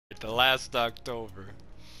last October.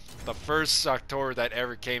 The first October that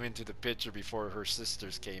ever came into the picture before her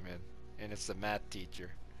sisters came in. And it's the math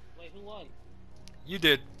teacher. Wait, who won? You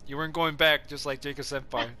did. You weren't going back, just like Jacob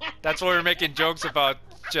Senpai. That's what we're making jokes about,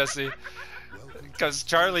 Jesse. Because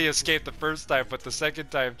Charlie escaped the first time, but the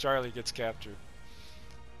second time Charlie gets captured.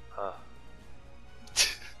 Huh.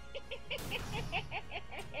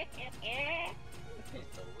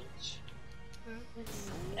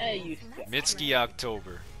 Hey, you Mitzski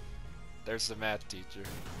October. There's the math teacher.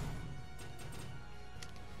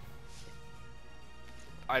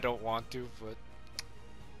 I don't want to,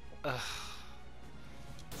 but...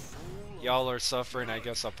 y'all are suffering, I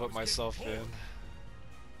guess I'll put myself in.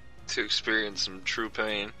 To experience some true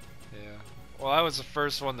pain. Yeah. Well, I was the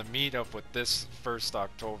first one to meet up with this first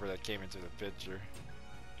October that came into the picture.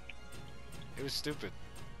 It was stupid.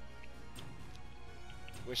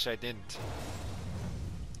 Wish I didn't.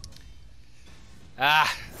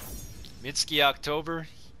 Ah! Mitzski October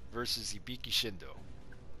versus Hibiki Shindo.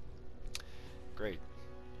 Great.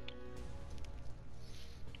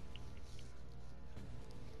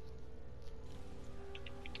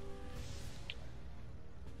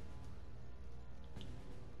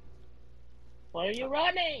 Why are you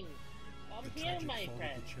running? I'm The here, tragic my fall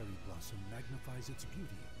friend. of the cherry blossom magnifies its beauty,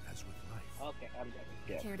 as with life. Okay, I'm ready.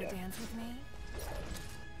 Yeah, Care to dance with me?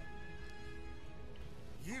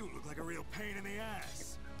 You look like a real pain in the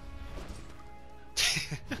ass.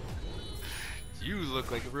 You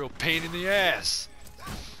look like a real pain in the ass.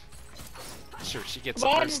 Sure, she gets the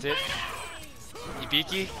Come on. first hit.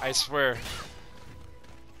 Hibiki, I swear.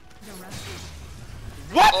 The rest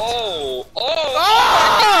What? Oh! Oh!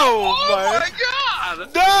 Oh, Oh my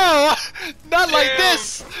god! No! Not like Damn.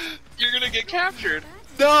 this! You're gonna get captured!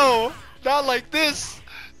 No! Not like this!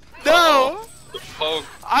 No! Oh,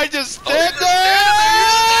 I just oh, stand you're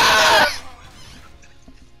there!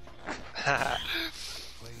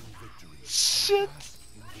 Claim victory. Shit!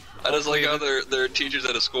 I just like how there are teachers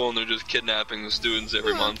at a school and they're just kidnapping the students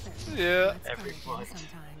every month. Yeah. every month.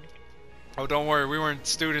 Oh, don't worry, we weren't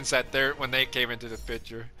students at their when they came into the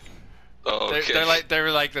picture. Oh, okay. They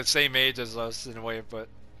were like the same age as us in a way, but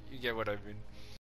you get what I mean.